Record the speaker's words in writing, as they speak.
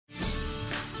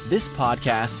This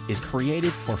podcast is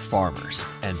created for farmers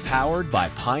and powered by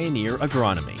Pioneer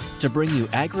Agronomy to bring you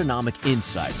agronomic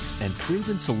insights and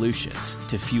proven solutions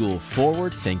to fuel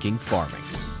forward-thinking farming.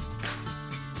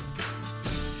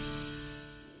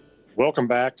 Welcome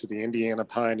back to the Indiana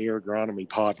Pioneer Agronomy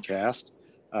Podcast,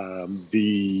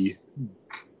 the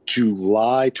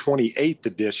July 28th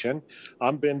edition.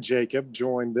 I'm Ben Jacob,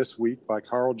 joined this week by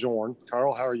Carl Jorn.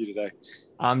 Carl, how are you today?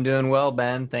 I'm doing well,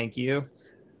 Ben. Thank you.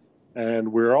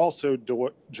 And we're also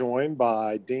joined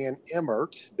by Dan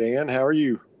Emmert. Dan, how are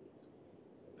you?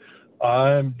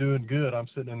 I'm doing good. I'm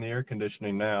sitting in the air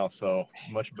conditioning now, so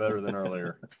much better than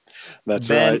earlier. That's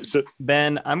Ben, right. So,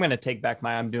 Ben, I'm going to take back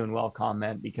my "I'm doing well"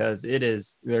 comment because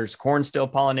there's corn still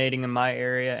pollinating in my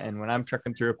area, and when I'm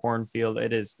trucking through a cornfield,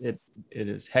 it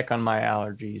is heck on my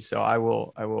allergies. So I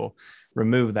will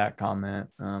remove that comment.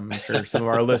 I'm sure some of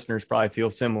our listeners probably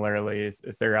feel similarly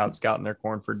if they're out scouting their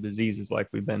corn for diseases like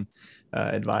we've been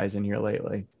advising here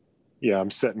lately. yeah,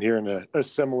 I'm sitting here in a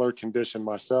similar condition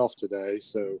myself today.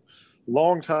 So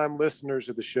longtime listeners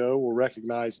of the show will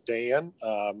recognize Dan.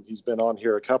 He's been on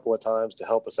here a couple of times to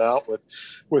help us out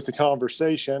with the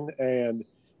conversation. And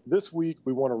this week,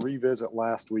 we want to revisit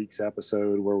last week's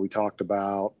episode where we talked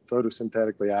about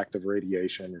photosynthetically active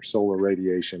radiation or solar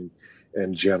radiation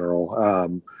in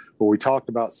general. But we talked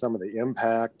about some of the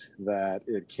impact that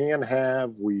it can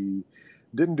have. We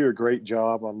didn't do a great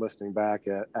job on listening back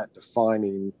at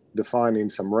defining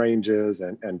some ranges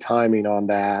and timing on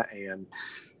that. And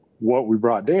what we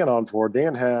brought Dan on for,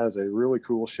 Dan has a really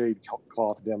cool shade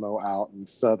cloth demo out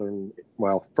in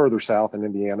further south in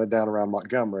Indiana, down around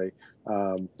Montgomery,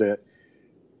 that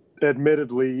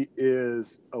admittedly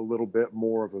is a little bit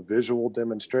more of a visual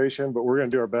demonstration, but we're going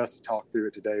to do our best to talk through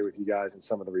it today with you guys and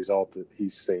some of the results that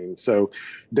he's seen. So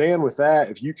Dan, with that,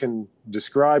 if you can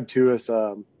describe to us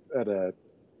at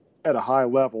a high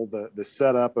level the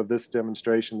setup of this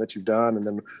demonstration that you've done, and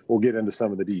then we'll get into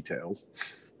some of the details.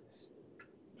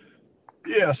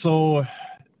 Yeah, so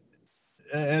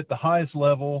at the highest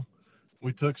level,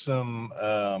 we took some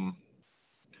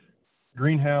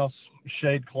greenhouse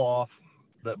shade cloth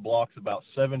that blocks about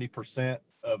 70%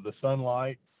 of the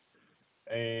sunlight,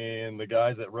 and the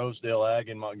guys at Rosedale Ag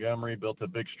in Montgomery built a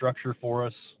big structure for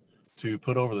us to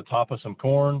put over the top of some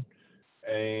corn,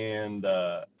 and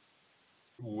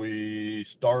we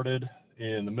started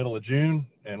in the middle of June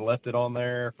and left it on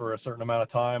there for a certain amount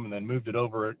of time and then moved it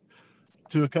over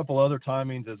to a couple other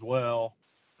timings as well.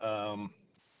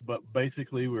 But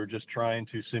basically, we were just trying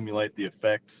to simulate the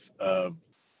effects of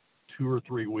 2 or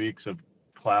 3 weeks of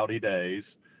cloudy days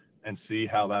and see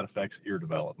how that affects ear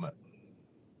development.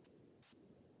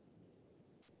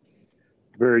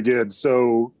 Very good.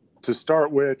 So to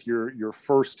start with your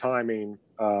first timing,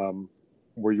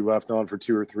 where you left on for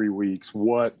 2 or 3 weeks,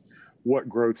 what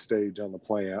growth stage on the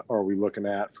plant are we looking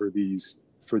at for these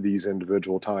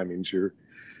individual timings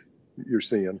you're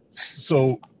seeing?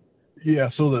 So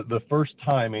the first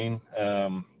timing,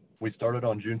 we started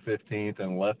on June 15th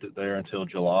and left it there until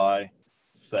July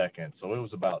 2nd. So it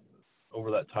was about, over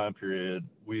that time period,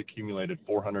 we accumulated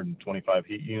 425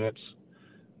 heat units.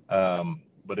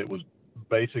 But it was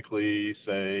basically,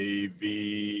 say,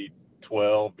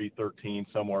 V12, V13,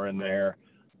 somewhere in there,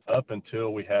 up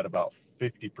until we had about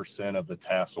 50% of the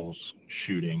tassels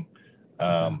shooting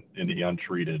in the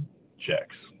untreated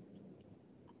checks.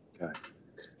 Okay.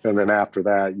 And then after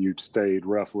that, you stayed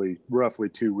roughly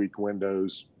 2 week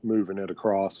windows moving it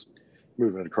across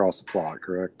the plot,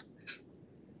 correct?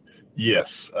 Yes.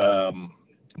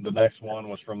 The next one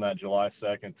was from that July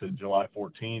 2nd to July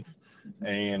 14th.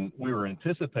 And we were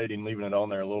anticipating leaving it on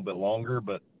there a little bit longer,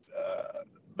 but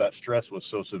that stress was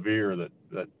so severe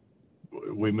that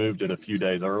we moved it a few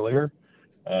days earlier.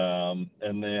 And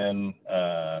then,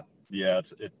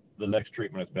 the next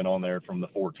treatment has been on there from the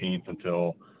 14th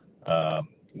until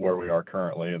where we are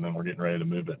currently, and then we're getting ready to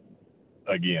move it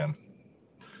again.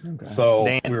 Okay. So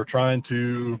Dan, we were trying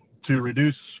to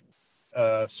reduce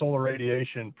solar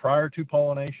radiation prior to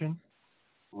pollination,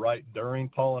 right during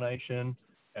pollination,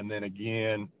 and then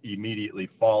again immediately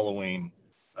following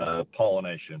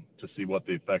pollination to see what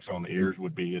the effects on the ears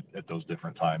would be at those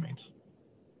different timings.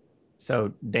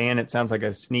 So Dan, it sounds like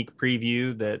a sneak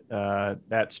preview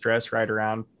that stress right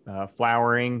around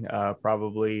flowering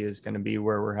probably is going to be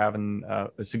where we're having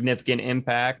a significant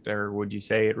impact, or would you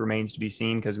say it remains to be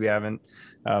seen because we haven't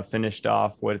finished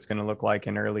off what it's going to look like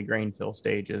in early grain fill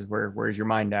stages? Where's your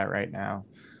mind at right now?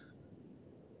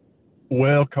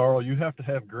 Well, Carl, you have to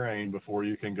have grain before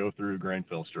you can go through grain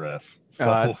fill stress.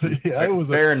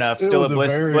 Fair enough. Still a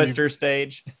blister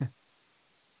stage.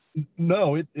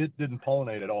 No, it didn't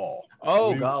pollinate at all.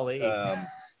 Oh, golly.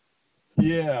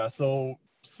 Yeah. So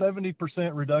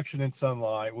 70% reduction in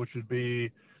sunlight, which would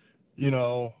be,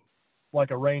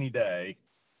 like a rainy day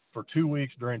for 2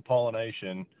 weeks during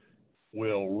pollination,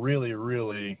 will really,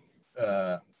 really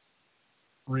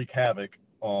wreak havoc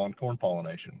on corn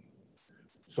pollination.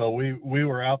 So we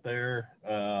were out there,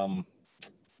 I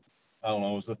don't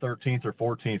know, it was the 13th or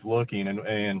 14th looking,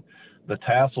 and the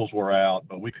tassels were out,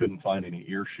 but we couldn't find any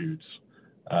ear shoots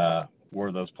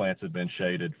where those plants had been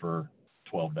shaded for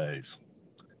 12 days.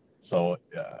 So,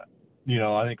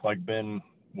 I think like Ben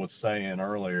was saying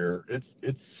earlier,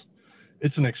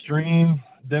 it's an extreme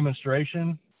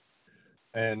demonstration,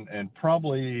 and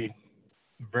probably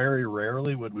very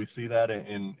rarely would we see that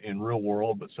in real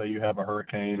world. But say you have a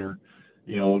hurricane or,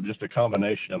 just a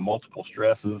combination of multiple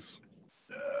stresses,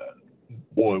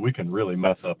 boy, we can really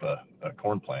mess up a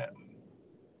corn plant.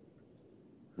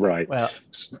 Right. Well,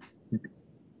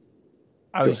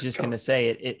 I was just going to say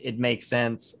it makes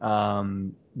sense,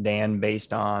 Dan,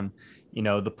 based on,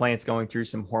 the plant's going through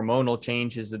some hormonal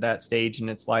changes at that stage in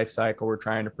its life cycle. We're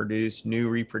trying to produce new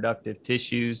reproductive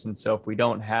tissues. And so if we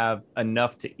don't have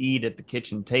enough to eat at the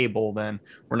kitchen table, then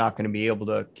we're not going to be able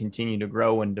to continue to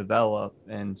grow and develop.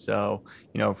 And so,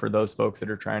 for those folks that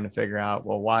are trying to figure out,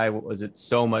 well, why was it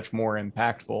so much more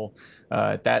impactful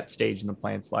at that stage in the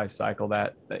plant's life cycle,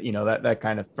 that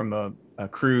kind of, from a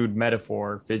crude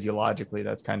metaphor, physiologically,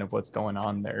 that's kind of what's going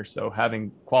on there. So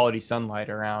having quality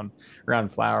sunlight around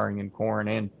flowering and corn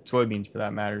and soybeans for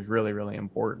that matter is really, really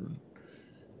important.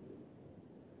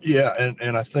 Yeah.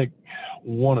 And I think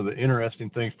one of the interesting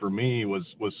things for me was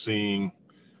seeing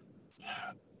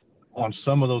on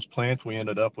some of those plants, we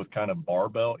ended up with kind of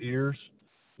barbell ears,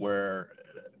 where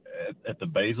at the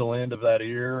basal end of that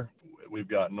ear, we've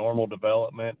got normal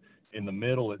development. In the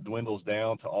middle, it dwindles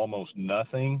down to almost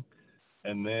nothing.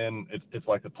 And then it's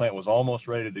like the plant was almost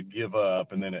ready to give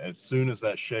up. And then as soon as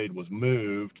that shade was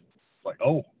moved, it's like,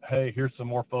 oh, hey, here's some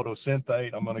more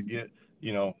photosynthate. I'm going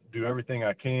to do everything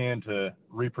I can to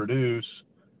reproduce.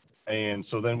 And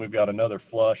so then we've got another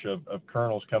flush of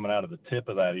kernels coming out of the tip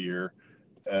of that ear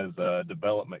as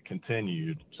development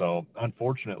continued. So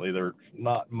unfortunately, there's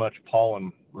not much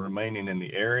pollen remaining in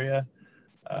the area.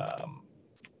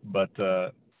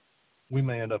 But we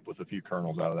may end up with a few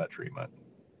kernels out of that treatment.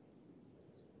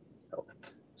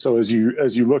 So as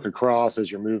you look across,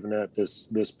 as you're moving at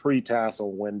this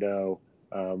pre-tassel window,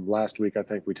 last week I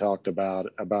think we talked about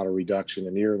a reduction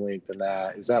in ear length, and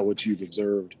that is that what you've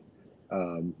observed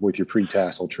with your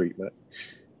pre-tassel treatment?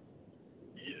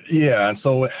 Yeah, and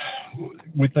so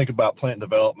we think about plant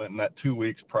development in that 2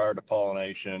 weeks prior to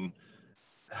pollination,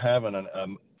 having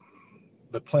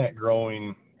the plant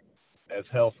growing as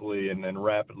healthily and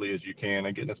rapidly as you can,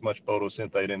 and getting as much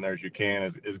photosynthate in there as you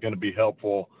can is going to be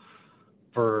helpful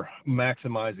for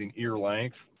maximizing ear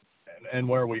length. And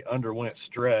where we underwent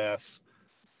stress,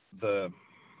 the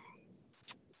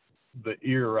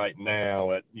ear right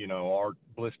now at our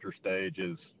blister stage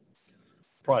is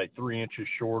probably 3 inches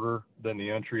shorter than the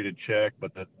untreated check,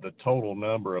 but the total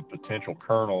number of potential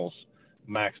kernels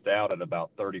maxed out at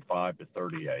about 35 to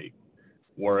 38,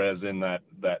 whereas in that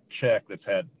check that's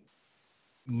had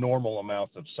normal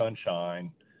amounts of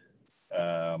sunshine,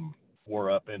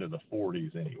 we're up into the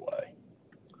 40s anyway.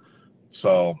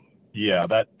 So yeah,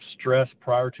 that stress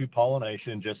prior to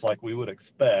pollination, just like we would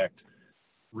expect,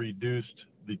 reduced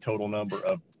the total number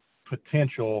of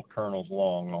potential kernels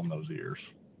long on those ears.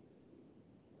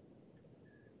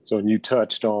 So when you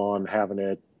touched on having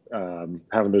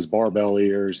those barbell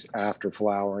ears after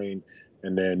flowering,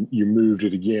 and then you moved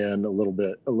it again a little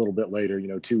bit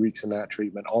later, 2 weeks in that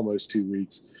treatment, almost 2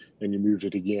 weeks, and you moved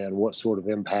it again. What sort of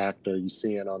impact are you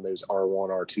seeing on those R1,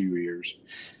 R2 ears?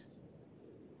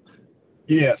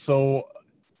 Yeah, so,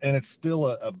 and it's still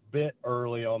a bit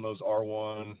early on those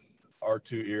R1,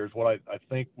 R2 ears. What I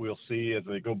think we'll see as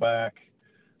they go back,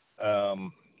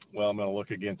 I'm going to look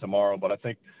again tomorrow, but I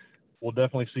think we'll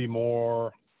definitely see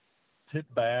more tip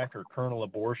back or kernel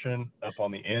abortion up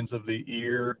on the ends of the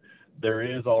ear. There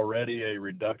is already a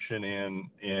reduction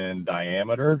in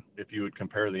diameter if you would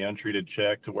compare the untreated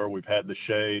check to where we've had the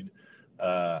shade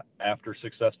after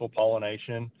successful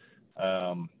pollination,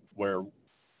 where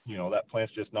that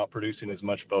plant's just not producing as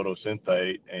much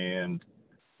photosynthate, and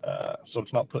so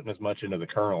it's not putting as much into the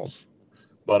kernels.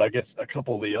 But I guess a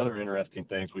couple of the other interesting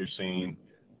things we've seen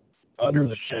under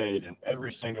the shade in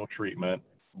every single treatment,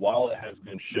 while it has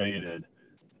been shaded,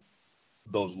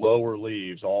 those lower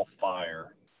leaves all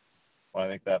fire. I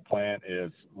think that plant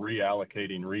is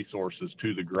reallocating resources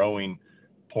to the growing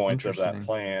points of that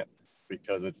plant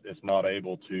because it's not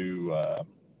able to,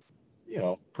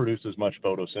 produce as much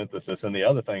photosynthesis. And the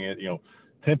other thing is,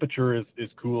 temperature is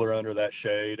cooler under that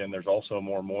shade, and there's also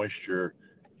more moisture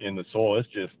in the soil. It's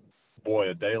just, boy,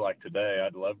 a day like today,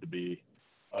 I'd love to be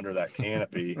under that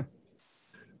canopy.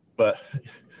 But,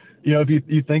 you know, if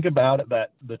you think about it,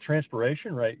 that the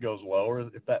transpiration rate goes lower.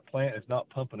 If that plant is not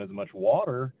pumping as much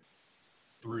water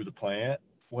through the plant,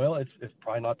 well, it's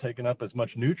probably not taking up as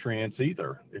much nutrients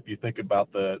either. If you think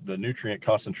about the nutrient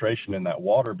concentration in that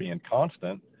water being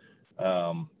constant,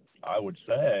 I would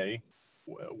say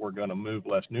we're going to move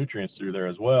less nutrients through there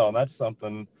as well. And that's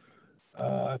something,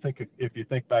 I think if you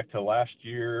think back to last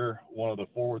year, one of the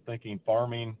forward-thinking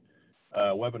farming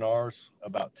webinars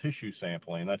about tissue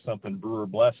sampling, that's something Brewer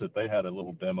Blessed, they had a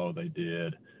little demo they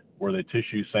did where they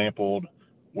tissue sampled,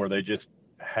 where they just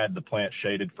had the plant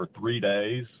shaded for 3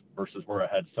 days versus where it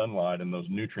had sunlight, and those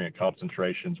nutrient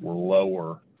concentrations were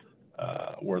lower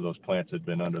where those plants had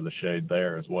been under the shade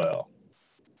there as well.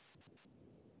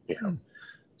 Yeah.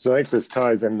 So I think this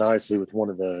ties in nicely with one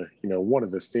of the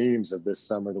themes of this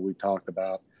summer that we talked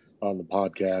about on the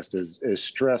podcast is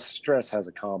stress. Stress has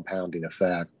a compounding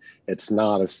effect. It's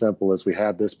not as simple as we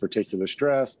had this particular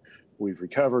stress, we've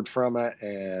recovered from it,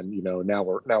 and now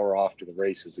we're off to the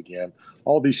races again.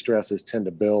 All these stresses tend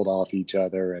to build off each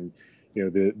other, and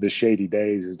the shady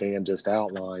days, as Dan just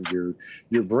outlined,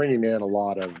 you're bringing in a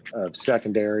lot of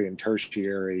secondary and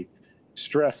tertiary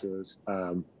stresses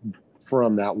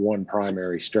from that one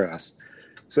primary stress.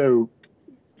 So,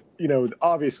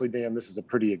 obviously, Dan, this is a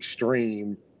pretty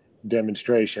extreme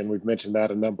demonstration. We've mentioned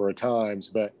that a number of times,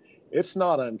 but it's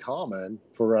not uncommon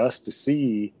for us to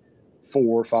see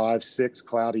 4, 5, 6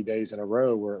 cloudy days in a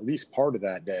row where at least part of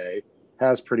that day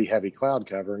has pretty heavy cloud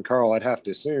cover. And Carl, I'd have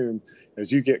to assume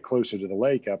as you get closer to the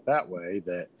lake up that way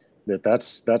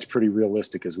that's pretty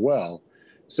realistic as well.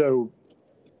 So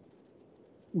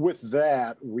with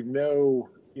that, we know,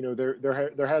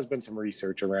 there has been some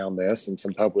research around this and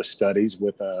some published studies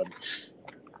with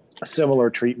similar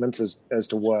treatments as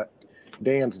to what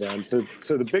Dan's done. So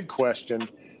the big question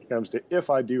comes to, if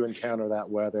I do encounter that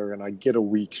weather and I get a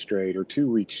week straight or 2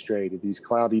 weeks straight of these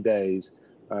cloudy days,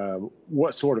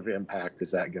 what sort of impact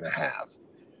is that going to have?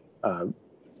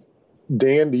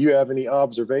 Dan, do you have any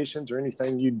observations or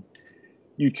anything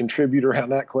you'd contribute around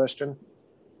that question?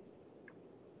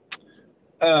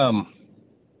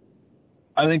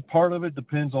 I think part of it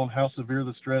depends on how severe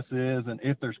the stress is and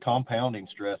if there's compounding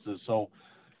stresses. So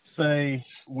say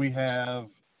we have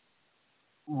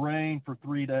rain for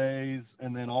 3 days,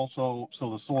 and then also,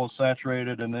 so the soil is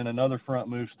saturated, and then another front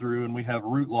moves through and we have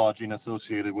root lodging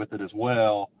associated with it as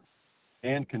well,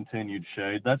 and continued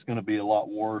shade. That's going to be a lot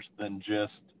worse than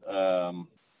just,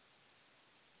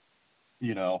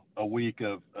 a week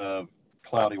of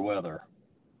cloudy weather.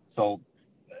 So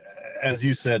as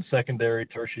you said, secondary,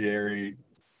 tertiary,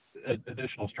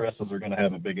 additional stresses are going to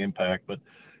have a big impact. But,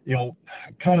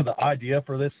 kind of the idea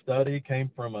for this study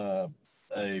came from a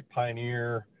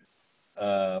Pioneer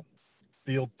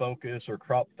Field Focus or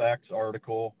Crop Facts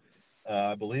article.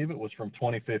 I believe it was from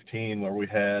 2015, where we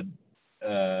had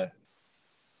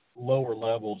lower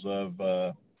levels of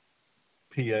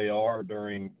PAR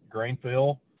during grain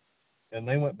fill. And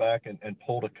they went back and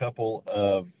pulled a couple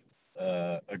of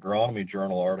agronomy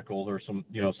journal articles or some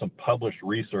published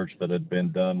research that had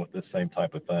been done with this same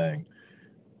type of thing.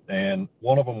 And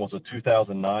one of them was a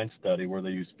 2009 study where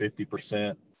they used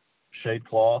 50% shade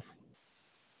cloth,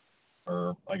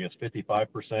 or I guess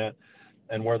 55%,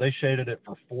 and where they shaded it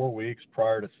for 4 weeks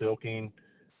prior to silking,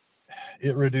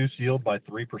 it reduced yield by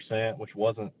 3%, which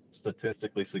wasn't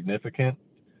statistically significant.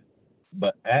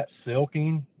 But at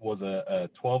silking was a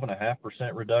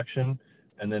 12.5% reduction,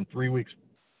 and then 3 weeks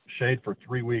shade for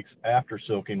 3 weeks after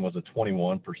silking was a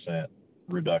 21%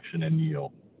 reduction in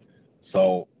yield.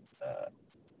 So,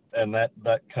 and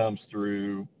that comes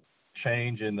through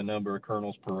change in the number of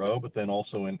kernels per row, but then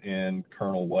also in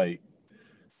kernel weight.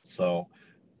 So,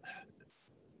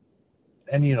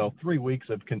 and 3 weeks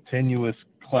of continuous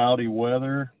cloudy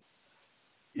weather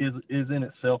is in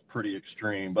itself pretty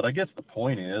extreme. But I guess the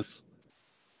point is,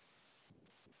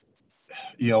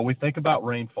 we think about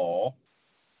rainfall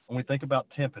and we think about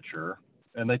temperature,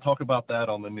 and they talk about that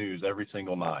on the news every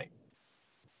single night.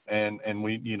 And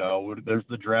we, there's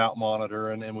the drought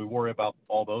monitor, and we worry about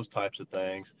all those types of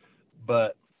things,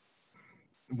 but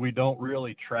we don't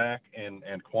really track and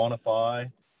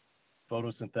quantify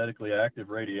photosynthetically active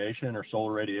radiation or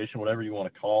solar radiation, whatever you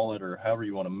want to call it, or however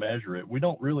you want to measure it. We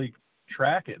don't really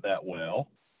track it that well,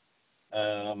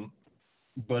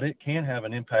 but it can have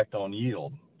an impact on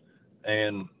yield.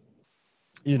 And,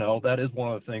 that is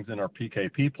one of the things in our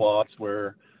PKP plots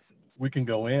where we can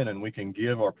go in and we can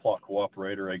give our plot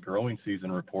cooperator a growing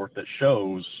season report that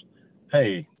shows,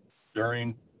 hey,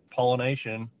 during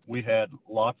pollination, we had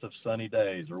lots of sunny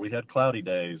days, or we had cloudy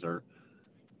days, or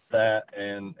that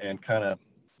and kind of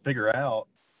figure out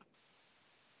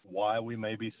why we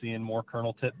may be seeing more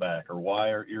kernel tip back, or why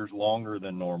are ears longer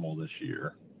than normal this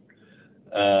year.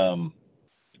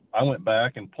 I went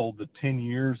back and pulled the 10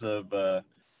 years of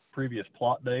previous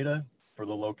plot data for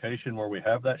the location where we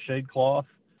have that shade cloth,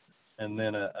 and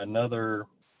then another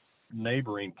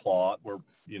neighboring plot where,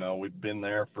 you know, we've been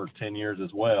there for 10 years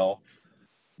as well.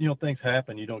 You know, things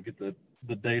happen. You don't get the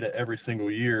data every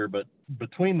single year, but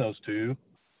between those two,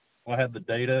 I had the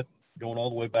data going all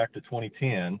the way back to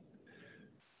 2010.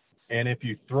 And if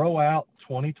you throw out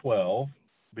 2012,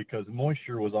 because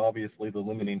moisture was obviously the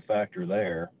limiting factor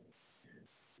there,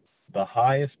 the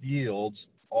highest yields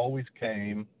always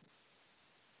came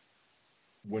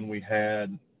when we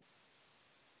had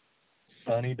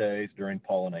sunny days during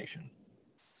pollination.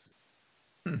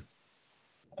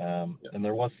 And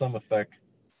there was some effect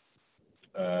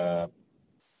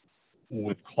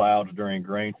with clouds during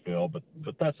grain fill, but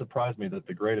that surprised me that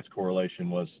the greatest correlation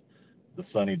was the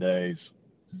sunny days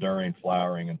during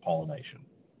flowering and pollination.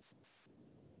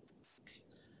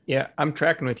 Yeah, I'm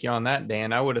tracking with you on that,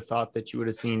 Dan. I would have thought that you would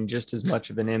have seen just as much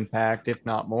of an impact, if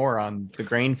not more, on the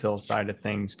grain fill side of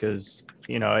things, because,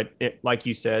 you know, it like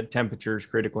you said, temperature is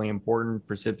critically important,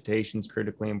 precipitation is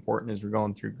critically important as we're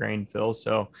going through grain fill.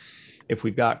 So if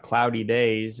we've got cloudy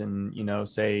days and, you know,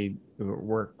 say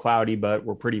we're cloudy, but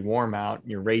we're pretty warm out,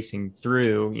 and you're racing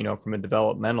through, you know, from a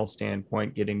developmental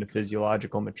standpoint, getting to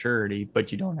physiological maturity,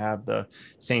 but you don't have the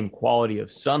same quality of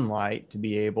sunlight to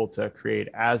be able to create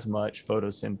as much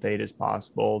photosynthate as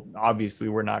possible. Obviously,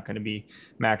 we're not going to be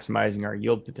maximizing our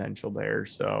yield potential there.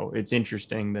 So it's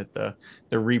interesting that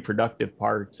the reproductive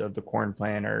parts of the corn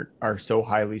plant are so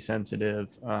highly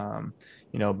sensitive,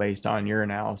 you know, based on your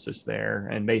analysis there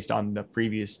and based on the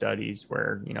previous studies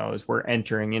where, you know, as we're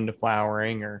entering into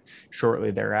flowering or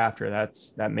shortly thereafter,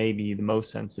 that may be the most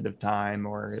sensitive time,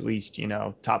 or at least, you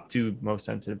know, top two most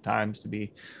sensitive times to be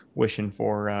wishing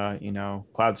for, you know,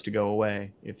 clouds to go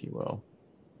away, if you will.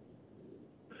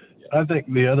 I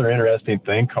think the other interesting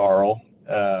thing, Carl,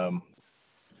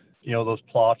 you know, those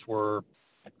plots were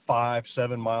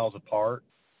 5-7 miles apart.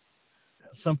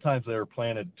 Sometimes they were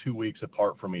planted 2 weeks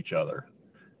apart from each other.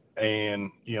 And,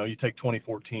 you know, you take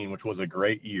 2014, which was a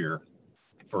great year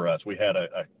for us. We had a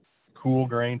cool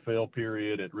grain fill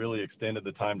period. It really extended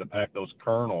the time to pack those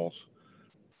kernels.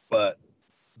 But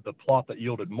the plot that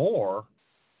yielded more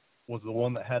was the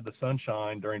one that had the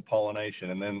sunshine during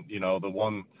pollination. And then, you know, the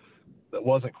one that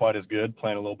wasn't quite as good,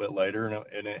 planted a little bit later,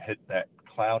 and it hit that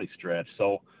cloudy stretch.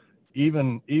 So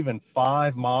even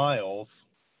 5 miles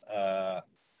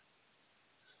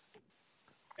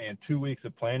and 2 weeks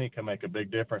of planting can make a big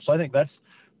difference. So I think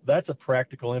that's a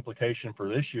practical implication for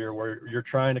this year, where you're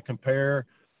trying to compare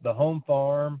the home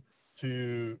farm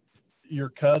to your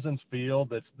cousin's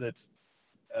field that's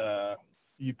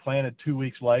you planted 2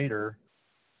 weeks later.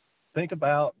 Think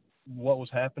about what was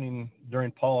happening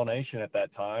during pollination at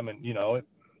that time, and, you know, it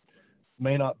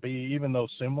may not be, even though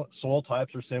soil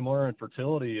types are similar and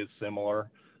fertility is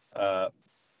similar,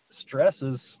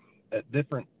 stresses at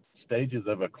different stages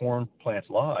of a corn plant's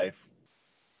life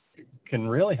can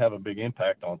really have a big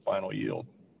impact on final yield.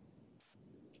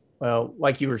 Well,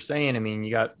 like you were saying, I mean,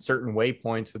 you got certain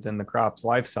waypoints within the crop's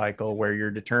life cycle where you're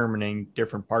determining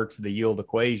different parts of the yield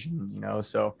equation, you know.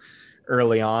 So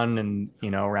early on, and,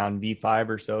 you know, around V5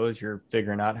 or so, as you're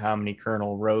figuring out how many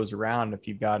kernel rows around, if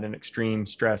you've got an extreme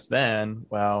stress, then,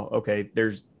 well, okay,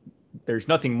 there's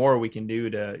nothing more we can do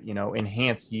to, you know,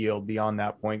 enhance yield beyond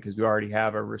that point, because we already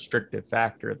have a restrictive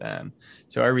factor then.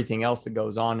 So everything else that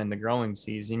goes on in the growing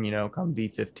season, you know, come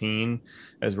V15,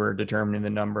 as we're determining the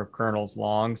number of kernels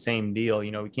long, same deal.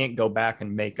 You know, we can't go back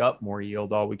and make up more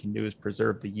yield. All we can do is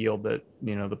preserve the yield that,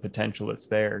 you know, the potential that's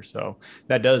there. So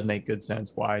that does make good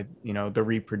sense why, you know, the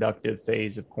reproductive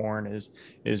phase of corn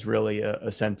is really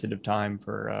a sensitive time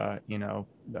for, you know,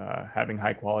 having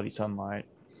high quality sunlight.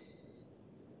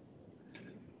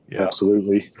 Yeah.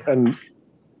 Absolutely. And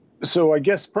so I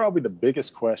guess probably the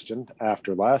biggest question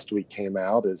after last week came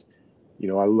out is, you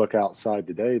know, I look outside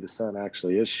today, the sun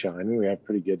actually is shining. We have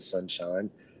pretty good sunshine.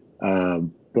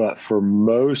 But for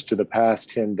most of the past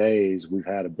 10 days, we've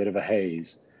had a bit of a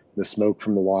haze, the smoke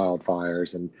from the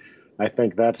wildfires. And I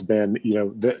think that's been, you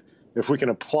know, if we can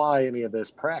apply any of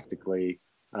this practically,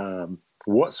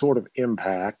 what sort of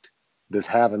impact does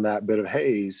having that bit of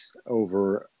haze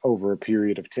over a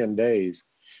period of 10 days?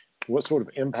 What sort of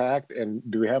impact, and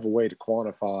do we have a way to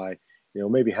quantify, you know,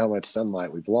 maybe how much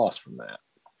sunlight we've lost from that?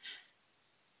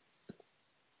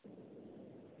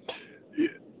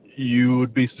 You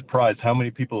would be surprised how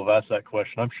many people have asked that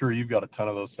question. I'm sure you've got a ton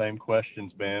of those same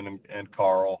questions, Ben and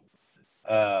Carl.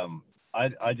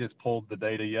 I just pulled the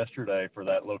data yesterday for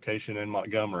that location in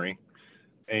Montgomery,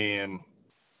 and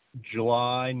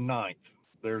July 9th,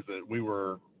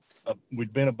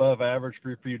 we'd been above average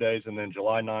for a few days, and then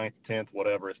July 9th, 10th,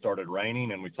 whatever, it started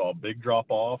raining, and we saw a big drop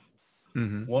off.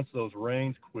 Mm-hmm. Once those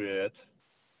rains quit,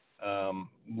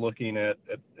 looking at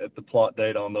the plot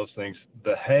data on those things,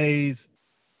 the haze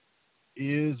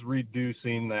is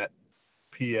reducing that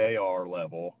PAR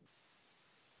level,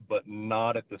 but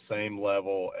not at the same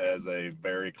level as a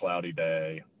very cloudy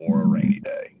day or a rainy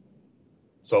day.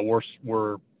 So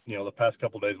we're the past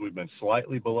couple of days we've been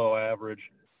slightly below average,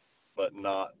 but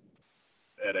not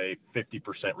at a 50%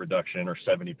 reduction or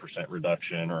 70%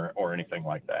 reduction or anything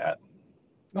like that.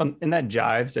 And that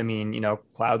jives. I mean,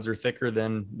 clouds are thicker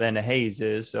than a haze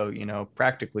is. So,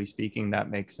 practically speaking, that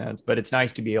makes sense. But it's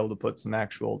nice to be able to put some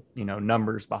actual,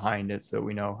 numbers behind it so that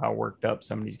we know how worked up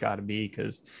somebody's got to be.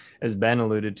 Because as Ben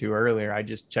alluded to earlier, I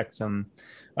just checked some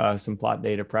plot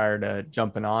data prior to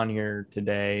jumping on here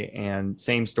today, and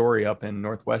same story up in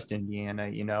Northwest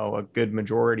Indiana. A good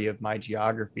majority of my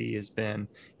geography has been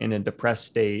in a depressed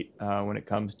state when it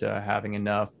comes to having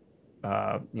enough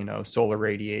solar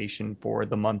radiation for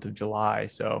the month of July.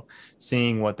 So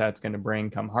seeing what that's going to bring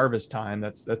come harvest time,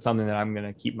 that's something that I'm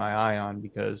going to keep my eye on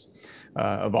because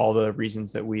of all the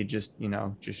reasons that we just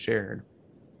shared.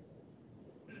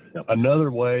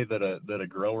 Another way that a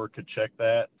grower could check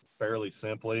that fairly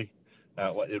simply,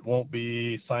 it won't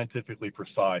be scientifically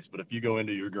precise, but if you go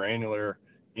into your Granular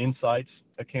Insights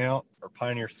account or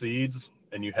Pioneer Seeds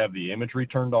and you have the imagery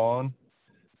turned on,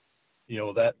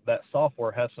 that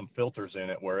software has some filters in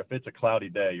it where if it's a cloudy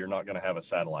day, you're not going to have a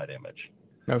satellite image.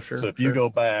 Oh, sure. So if you go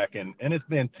back and it's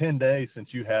been 10 days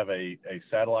since you have a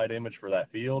satellite image for that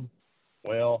field,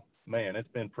 well, man, it's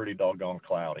been pretty doggone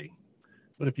cloudy.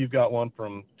 But if you've got one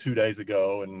from 2 days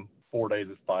ago and 4 days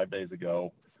is 5 days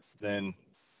ago, then,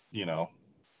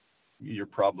 you're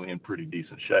probably in pretty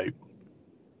decent shape.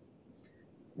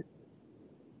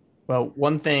 Well,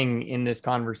 one thing in this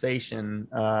conversation,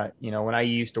 when I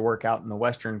used to work out in the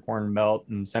Western Corn Belt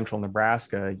in central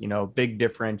Nebraska, big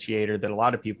differentiator that a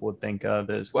lot of people would think of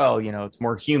as, well, it's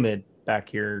more humid back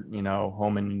here,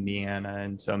 home in Indiana.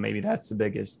 And so maybe that's the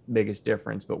biggest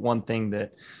difference. But one thing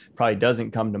that probably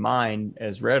doesn't come to mind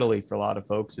as readily for a lot of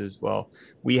folks is, well,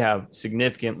 we have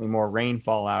significantly more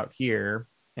rainfall out here.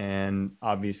 And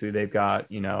obviously they've got,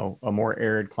 a more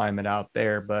arid climate out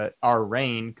there, but our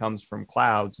rain comes from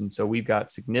clouds. And so we've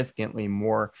got significantly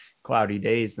more cloudy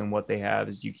days than what they have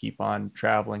as you keep on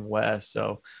traveling west.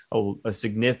 So a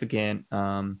significant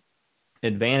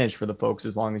advantage for the folks,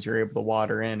 as long as you're able to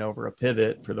water in over a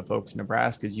pivot for the folks in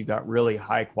Nebraska, is you got really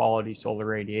high quality solar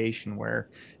radiation, where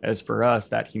as for us,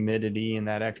 that humidity and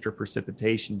that extra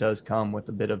precipitation does come with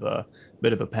a bit of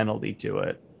a penalty to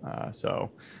it.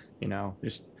 So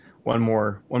just one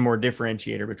more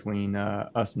differentiator between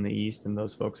us in the East and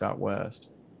those folks out West.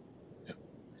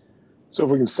 So if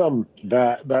we can sum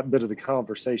that bit of the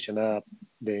conversation up,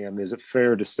 Dan, is it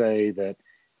fair to say that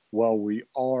while we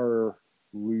are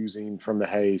losing from the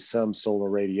haze some solar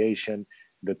radiation,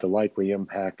 that the likely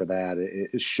impact of that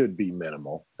it should be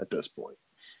minimal at this point?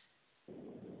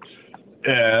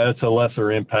 Yeah, it's a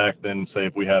lesser impact than, say,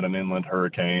 if we had an inland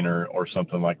hurricane or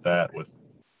something like that with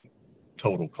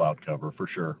total cloud cover, for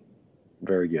sure.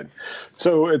 Very good.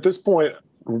 So at this point,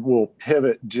 we'll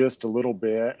pivot just a little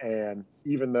bit, and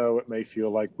even though it may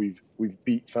feel like we've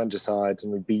beat fungicides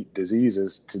and we beat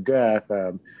diseases to death,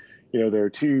 there are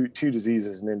two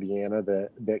diseases in Indiana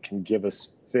that can give us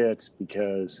fits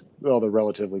because, well, they're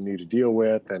relatively new to deal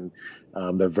with, and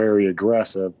they're very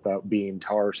aggressive, that being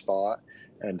tar spot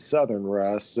and southern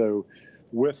rust. So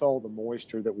with all the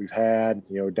moisture that we've had,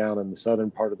 down in the southern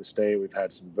part of the state, we've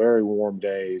had some very warm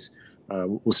days.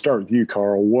 We'll start with you,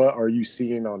 Carl. What are you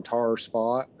seeing on tar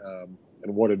spot,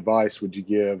 and what advice would you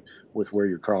give with where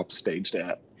your crop's staged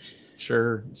at?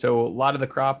 Sure. So a lot of the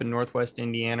crop in Northwest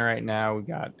Indiana right now, we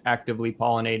got actively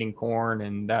pollinating corn,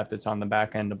 and that's on the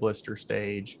back end of blister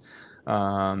stage.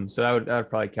 So that would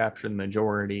probably capture the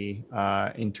majority.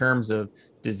 In terms of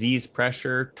disease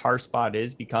pressure, tar spot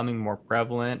is becoming more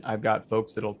prevalent. I've got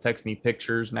folks that'll text me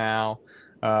pictures now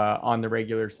on the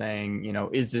regular saying,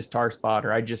 is this tar spot,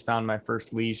 or I just found my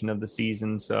first lesion of the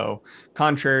season. So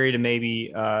contrary to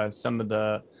maybe some of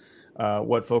the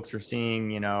what folks are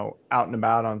seeing, out and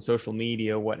about on social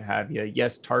media, what have you.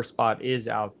 Yes, tar spot is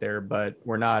out there, but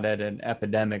we're not at an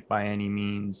epidemic by any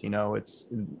means.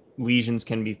 It's lesions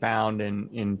can be found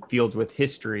in fields with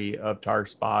history of tar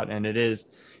spot, and it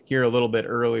is here a little bit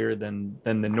earlier than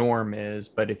the norm is.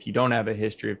 But if you don't have a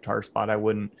history of tar spot, I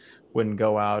wouldn't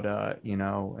go out,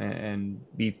 and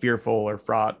be fearful or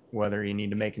fraught whether you need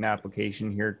to make an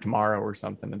application here tomorrow or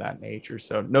something of that nature.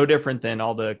 So no different than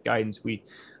all the guidance we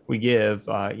give.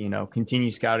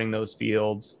 Continue scouting those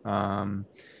fields.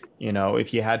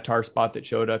 If you had tar spot that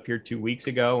showed up here 2 weeks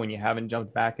ago and you haven't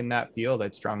jumped back in that field,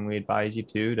 I'd strongly advise you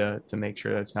to make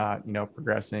sure that's not,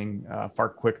 progressing far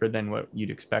quicker than what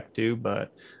you'd expect to.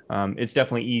 But it's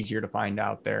definitely easier to find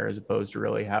out there as opposed to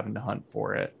really having to hunt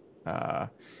for it.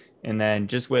 And then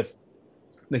just with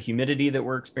the humidity that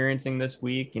we're experiencing this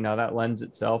week, that lends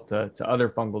itself to other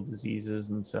fungal diseases.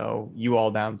 And so you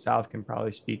all down south can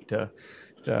probably speak to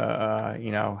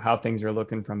how things are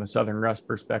looking from a southern rust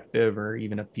perspective, or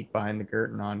even a peek behind the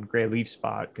curtain on gray leaf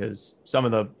spot. Because some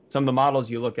of the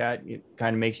models you look at, it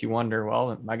kind of makes you wonder,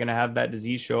 well, am I going to have that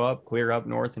disease show up clear up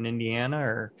north in Indiana,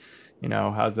 or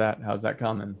how's that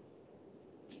coming?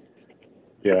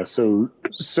 Yeah, so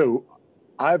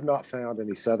I've not found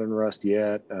any southern rust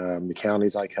yet. The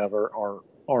counties I cover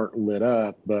aren't lit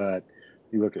up, but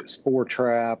you look at spore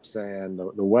traps and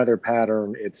the weather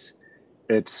pattern, it's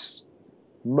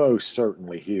most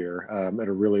certainly here at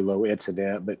a really low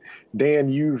incident. But Dan,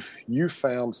 you've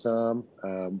found some.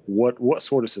 What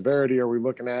sort of severity are we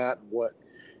looking at? What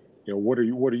are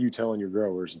you telling your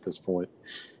growers at this point?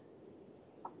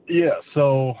 Yeah,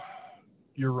 so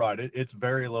you're right. It's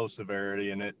very low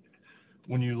severity, and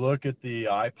when you look at the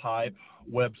iPipe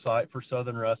website for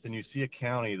southern rust and you see a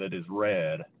county that is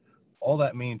red, all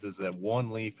that means is that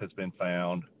one leaf has been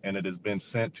found and it has been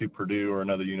sent to Purdue or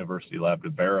another university lab to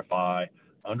verify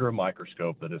under a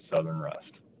microscope that it's southern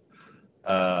rust.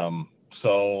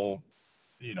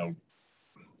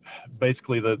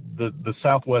 Basically the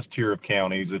southwest tier of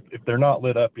counties, if they're not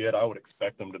lit up yet, I would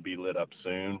expect them to be lit up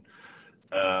soon.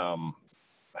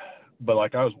 But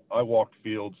like I walked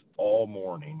fields all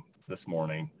morning this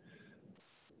morning,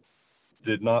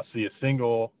 did not see a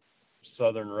single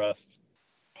southern rust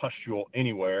pustule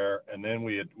anywhere. And then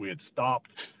we had stopped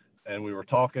and we were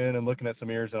talking and looking at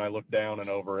some ears, and I looked down and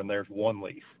over, and there's one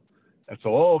leaf. And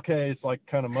so, okay, it's like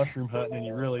kind of mushroom hunting, and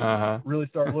you really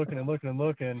start looking and looking and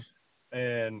looking,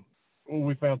 and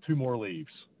we found 2 more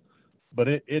leaves. But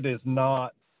it is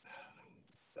not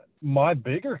my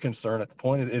bigger concern at the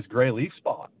point is gray leaf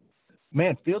spot.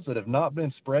 Man, fields that have not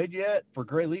been sprayed yet for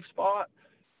gray leaf spot,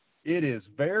 it is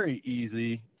very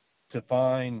easy to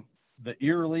find the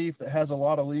ear leaf that has a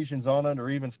lot of lesions on it, or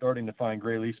even starting to find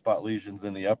gray leaf spot lesions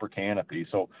in the upper canopy.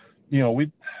 So,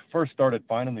 we first started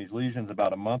finding these lesions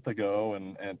about a month ago,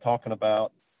 and talking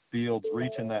about fields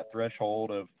reaching that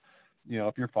threshold of,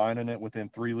 if you're finding it within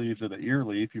 3 leaves of the ear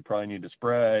leaf, you probably need to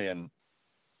spray. And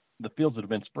the fields that have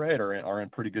been sprayed are in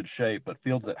pretty good shape, but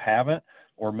fields that haven't,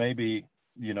 or maybe,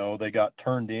 they got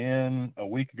turned in a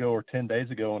week ago or 10 days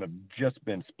ago and have just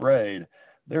been sprayed,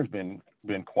 there's been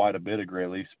quite a bit of gray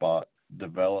leaf spot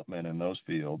development in those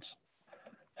fields.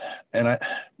 And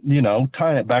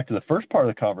tying it back to the first part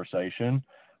of the conversation,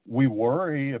 we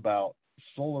worry about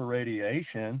solar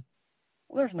radiation.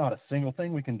 Well, there's not a single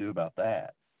thing we can do about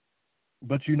that.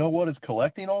 But you know what is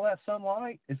collecting all that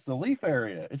sunlight? It's the leaf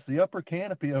area. It's the upper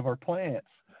canopy of our plants.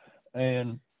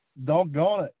 And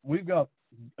doggone it, we've got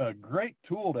a great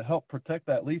tool to help protect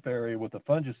that leaf area with a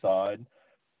fungicide.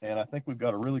 And I think we've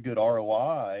got a really good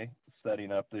ROI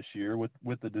setting up this year with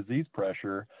the disease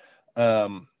pressure.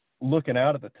 Looking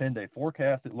out at the 10-day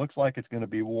forecast, it looks like it's going to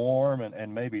be warm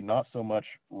and maybe not so much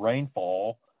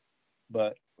rainfall,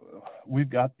 but we've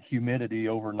got humidity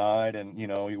overnight, and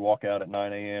you walk out at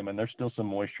 9 a.m. and there's still some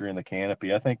moisture in the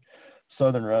canopy. I think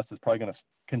southern rust is probably going to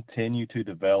continue to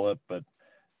develop, but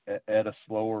at a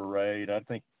slower rate. I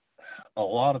think a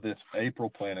lot of this April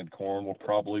planted corn will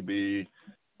probably be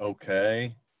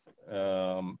okay.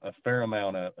 A fair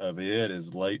amount of it is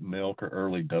late milk or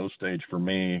early dough stage for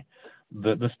me.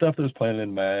 The stuff that was planted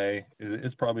in May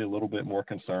is probably a little bit more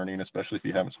concerning, especially if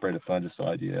you haven't sprayed a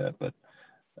fungicide yet. But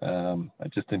I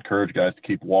just encourage guys to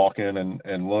keep walking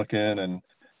and looking, and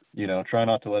try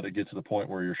not to let it get to the point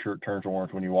where your shirt turns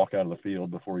orange when you walk out of the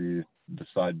field before you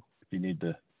decide if you need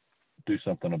to do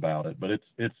something about it. But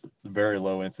it's very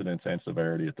low incidence and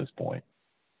severity at this point.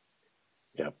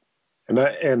 Yeah,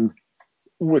 and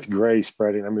with gray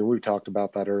spreading, I mean, we talked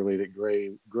about that earlier, that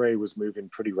gray was moving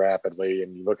pretty rapidly,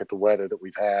 and you look at the weather that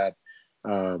we've had.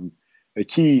 A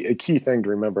key thing to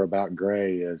remember about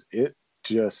gray is it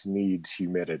just needs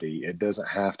humidity. It doesn't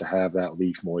have to have that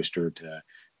leaf moisture to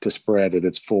spread at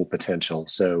its full potential.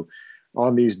 So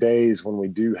on these days when we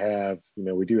do have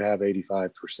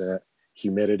 85%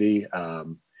 humidity,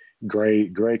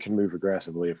 Gray can move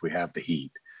aggressively if we have the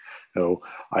heat. So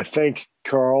I think,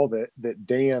 Carl, that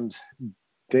Dan's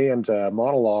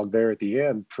monologue there at the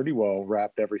end pretty well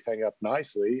wrapped everything up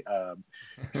nicely.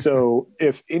 So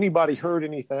if anybody heard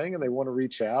anything and they want to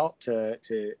reach out to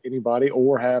anybody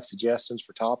or have suggestions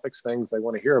for topics, things they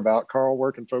want to hear about, Carl,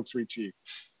 where can folks reach you?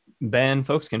 Ben,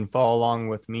 folks can follow along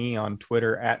with me on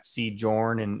Twitter at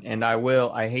CJorn, and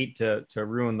I hate to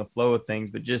ruin the flow of things,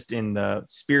 but just in the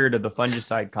spirit of the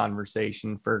fungicide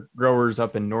conversation for growers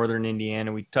up in northern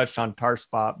Indiana, we touched on tar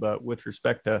spot, but with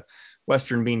respect to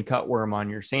western bean cutworm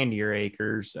on your sandier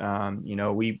acres,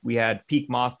 we had peak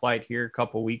moth flight here a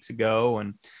couple weeks ago,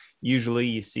 and usually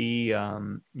you see,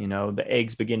 the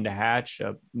eggs begin to hatch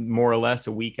more or less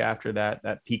a week after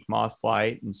that peak moth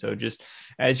flight. And so just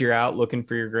as you're out looking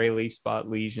for your gray leaf spot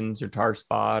lesions or tar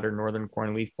spot or northern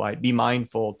corn leaf blight, be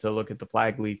mindful to look at the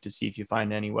flag leaf to see if you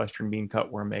find any western bean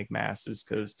cutworm egg masses,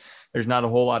 because there's not a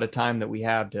whole lot of time that we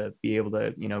have to be able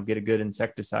to, get a good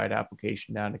insecticide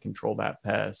application down to control that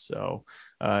pest. So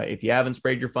if you haven't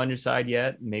sprayed your fungicide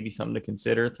yet, maybe something to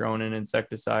consider throwing an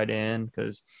insecticide in,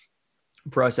 because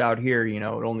for us out here, it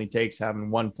only takes having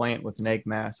one plant with an egg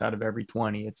mass out of every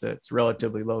 20. It's a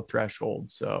relatively low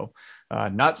threshold. So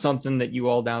not something that you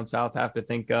all down south have to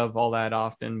think of all that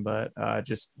often, but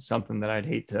just something that I'd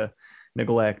hate to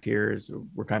neglect here as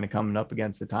we're kind of coming up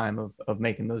against the time of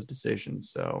making those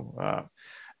decisions. So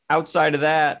outside of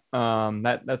that,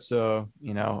 that's a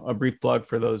brief plug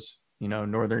for those,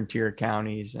 northern tier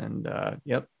counties. And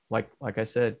yep. Like I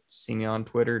said, see me on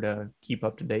Twitter to keep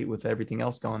up to date with everything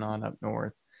else going on up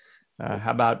north.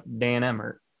 How about Dan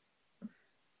Emmert?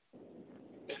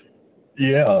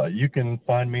 Yeah, you can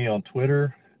find me on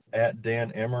Twitter at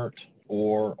Dan Emmert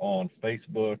or on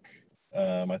Facebook.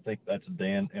 I think that's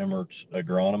Dan Emmert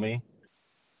Agronomy.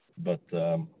 But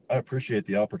I appreciate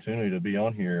the opportunity to be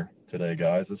on here today,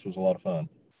 guys. This was a lot of fun.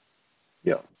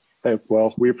 Yeah.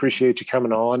 Well, we appreciate you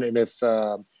coming on. And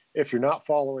if you're not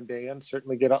following Dan,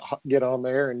 certainly get on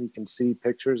there and you can see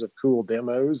pictures of cool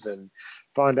demos and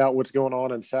find out what's going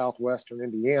on in southwestern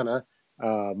Indiana.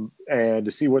 And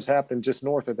to see what's happening just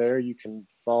north of there, you can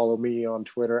follow me on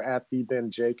Twitter at the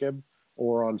Ben Jacob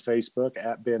or on Facebook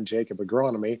at Ben Jacob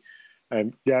Agronomy.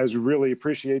 And guys, we really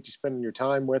appreciate you spending your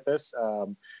time with us.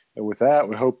 And with that,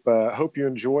 we hope you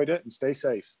enjoyed it and stay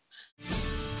safe.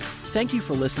 Thank you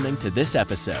for listening to this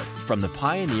episode from the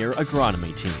Pioneer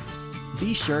Agronomy team.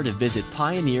 Be sure to visit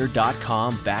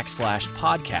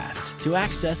pioneer.com/podcasts to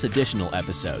access additional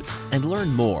episodes and learn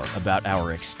more about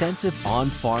our extensive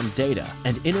on-farm data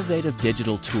and innovative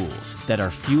digital tools that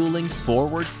are fueling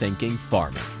forward-thinking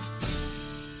farming.